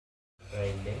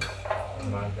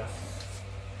umaga.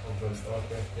 O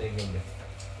Thursday gabi.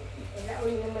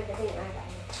 Ilaon na madaling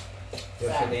araw.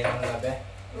 Thursday ng gabi?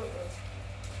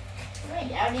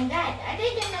 Wait, out in that. I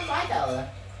didn't get no bottle.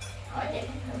 I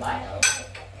didn't get no bottle.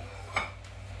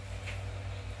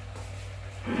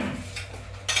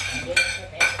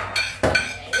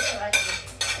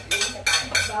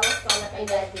 Bawas pa na kay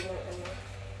daddy ng ano.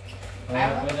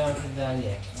 Wala ko si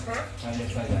daddy eh. Ha? Ano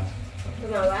pala?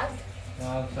 Tumawag?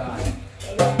 Tawag sa akin.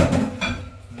 Kailan?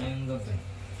 Ngayong gabi.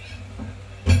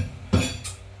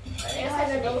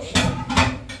 Nasa na daw siya?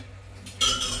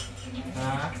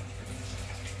 Ha?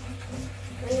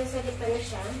 Nagsasalip pa na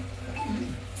siya?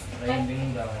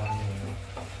 Riding daw.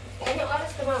 Anong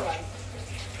oras tumawag?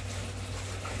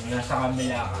 Nasa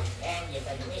kabila ka. And you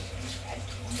can wait.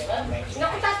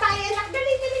 Naku, tatay, anak,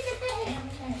 dali, tatay.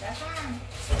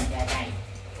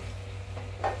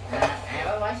 I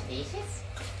will wash dishes.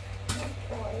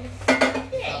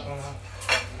 Yes.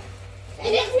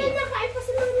 Anak, nakain pa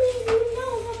sa mami. No,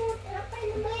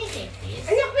 nakain na ba?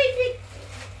 Anak, wait.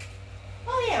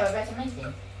 Oh yeah, we're about to make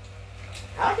things.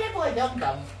 I'll take a dog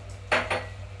down.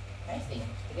 Nice thing.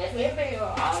 Because we're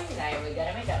all tonight, we're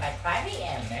gonna make up at 5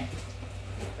 a.m.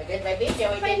 Because my video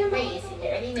will take place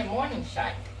early in the morning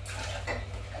shot.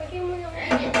 Lagyan mo lang.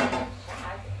 Early in the morning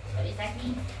shot? What does that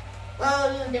mean?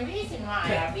 Well, the reason why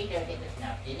our video did this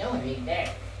now, you know right there.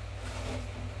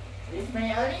 This is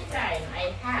my only time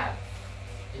I have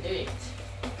to do it.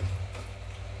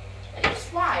 That is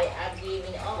why I'm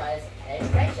giving always a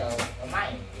special for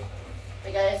mine.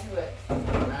 Because,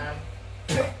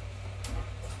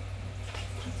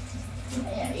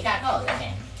 yeah, you got gold,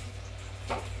 okay?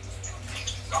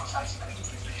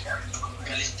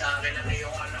 Galis sa akin na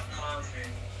yung anak mo.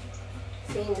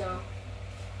 Sino?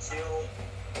 Si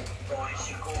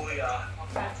Kuya.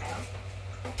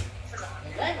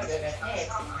 I'm glad we're gonna say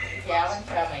challenge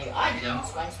from my audience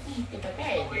wants me to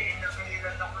prepare it.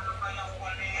 Nakilan ako na pala ko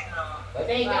kanina. But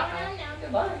they got one now,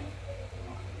 goodbye.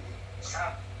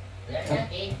 Yan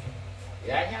natin.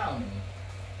 Yan yan.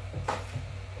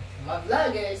 My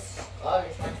vloggers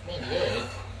always want me to do it.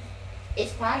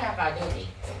 It's part of our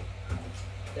duty.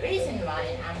 The reason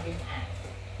why I'm being asked.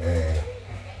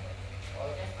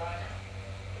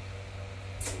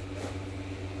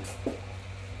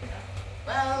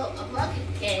 Well, a vlog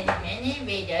can many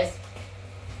videos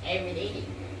every day.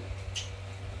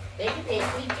 They can take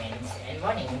weekends and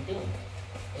morning too.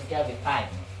 It's gonna be fun.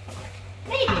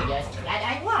 Many videos that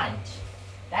I want.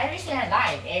 That is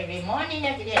live every morning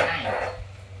and night.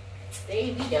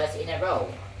 3 videos in a row.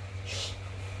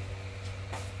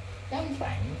 That's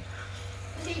fun.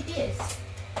 Look at this.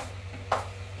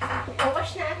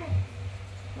 Bawas na ako.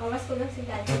 Bawas ko lang si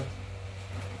daddy.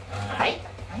 Alright.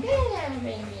 I'm gonna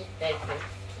bring me back to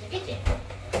the kitchen.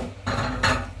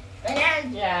 But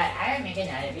then I'll make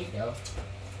another video.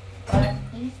 But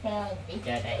this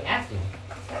video I have to.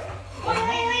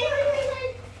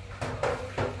 Wait.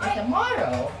 And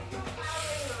tomorrow,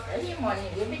 early morning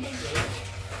will be the day.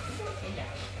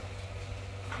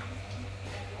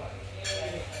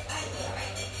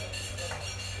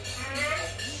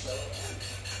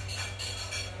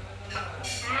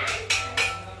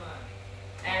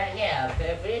 Yeah,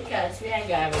 because we are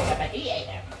going to have a 3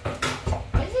 a.m.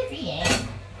 What is it 3 a.m.?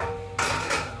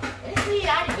 Let's read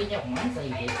out the video once so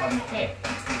you get from the tip.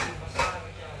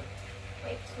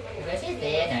 Because it's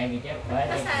there and I video for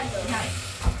the time.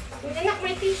 Anak,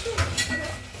 may tissue.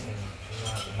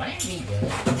 One video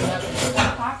is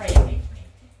a corporate engagement.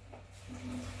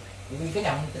 We're going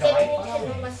to the right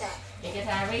followers. Because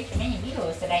I reached many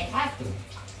videos that I have to.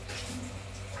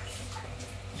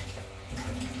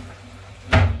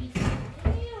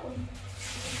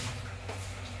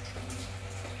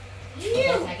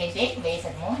 Because I can take place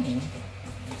at morning.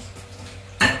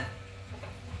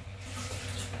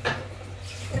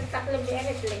 Nagtaklog yan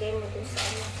at lagay mo dun sa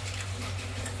ano.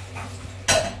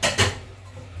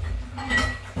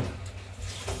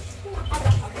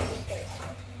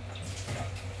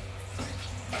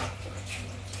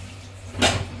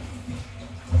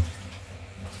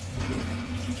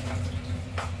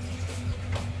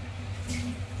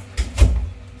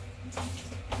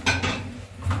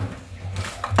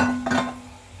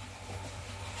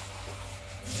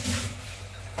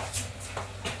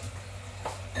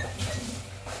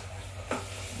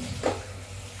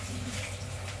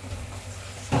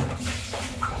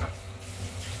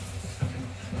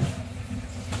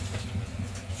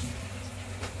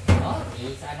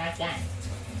 These are not done.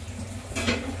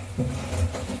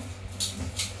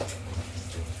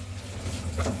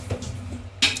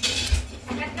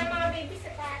 Agad na mga baby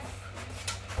sa taas.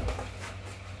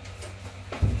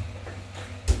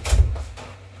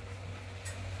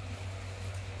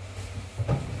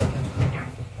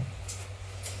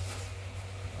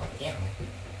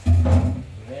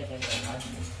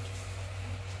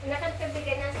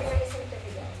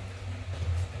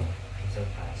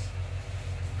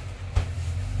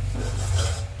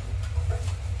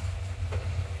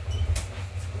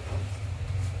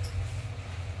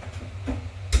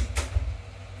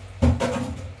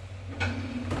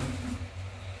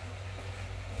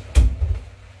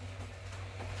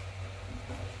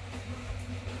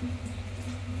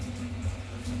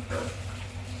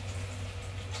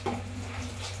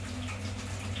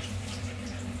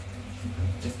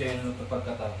 kayo na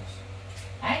pagkatapos.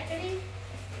 Actually,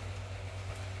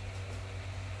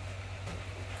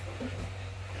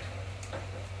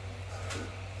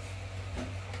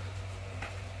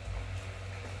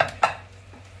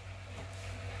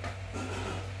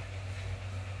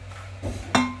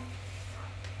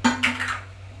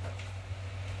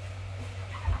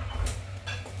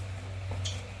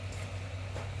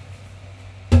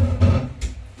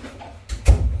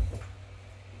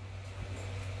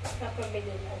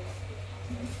 Kapabigyan lang.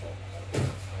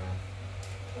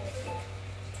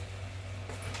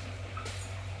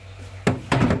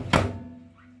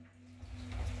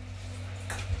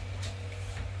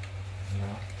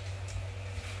 No?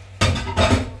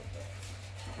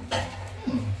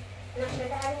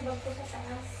 Nakadaan ba po sa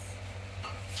taas?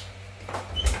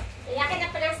 Iyakin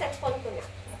na pa ng cellphone ko na.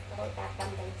 Ako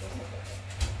tatambay po sa taas.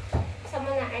 Sa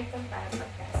mga icon para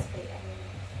pagtaas ko yan.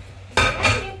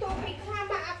 Ay, yung tubig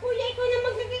hama. Ako, ikaw na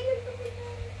maglagay ng tubig.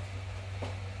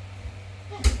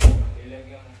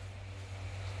 Ilagyan mo.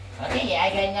 okay, I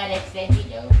got not explain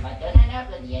video, but don't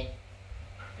upload yet.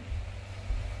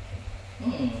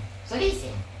 So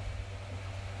listen.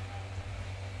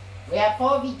 We have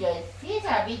 4 videos. Here's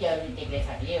our video will take less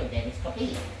of you that is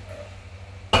complete.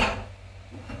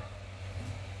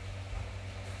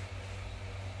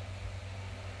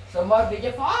 So more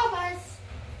video for all of us.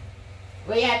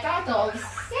 We have total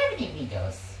 70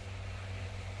 videos.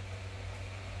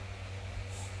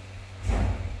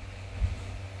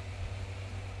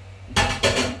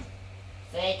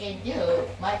 So I can do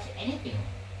much anything.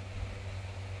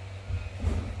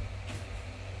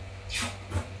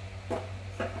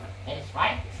 And it's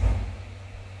fine.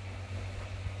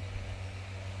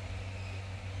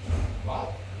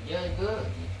 Wow, you're good.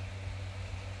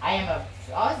 I am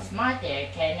also smarter,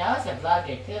 can also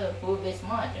vlogger too, who be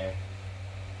smarter.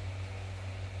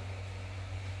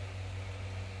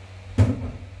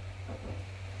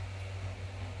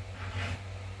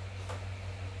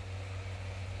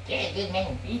 Get good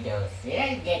many videos. Did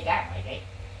I get that right? Right?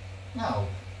 No.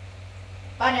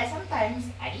 But sometimes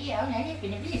I own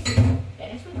anything busy.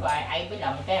 That is required I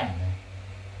belong them.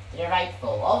 The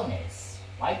rightful owners.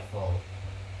 Rightful.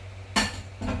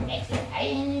 Next,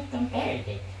 I compared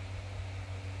it.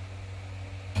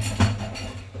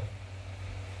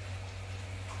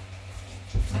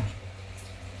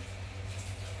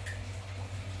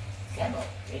 Several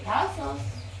utensils,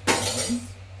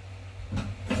 spoons,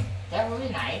 double the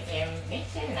knife and make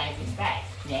sure the knife is back.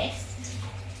 Next,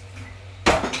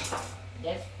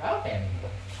 just throw them.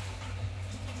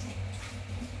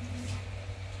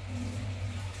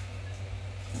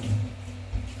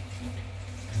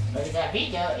 But the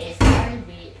video is going to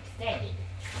be extended.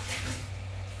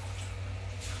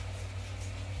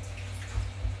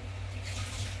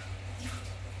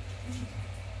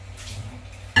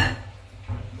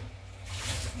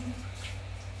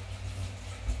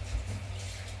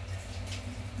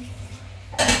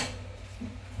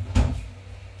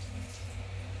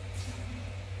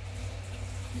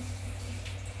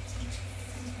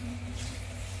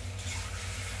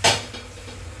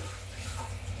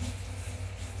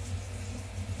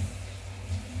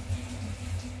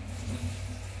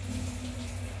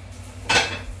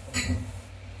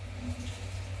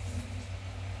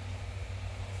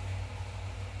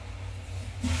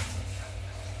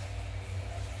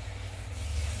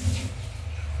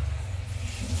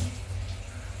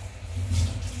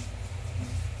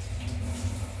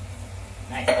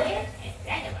 Right here and the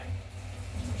other one.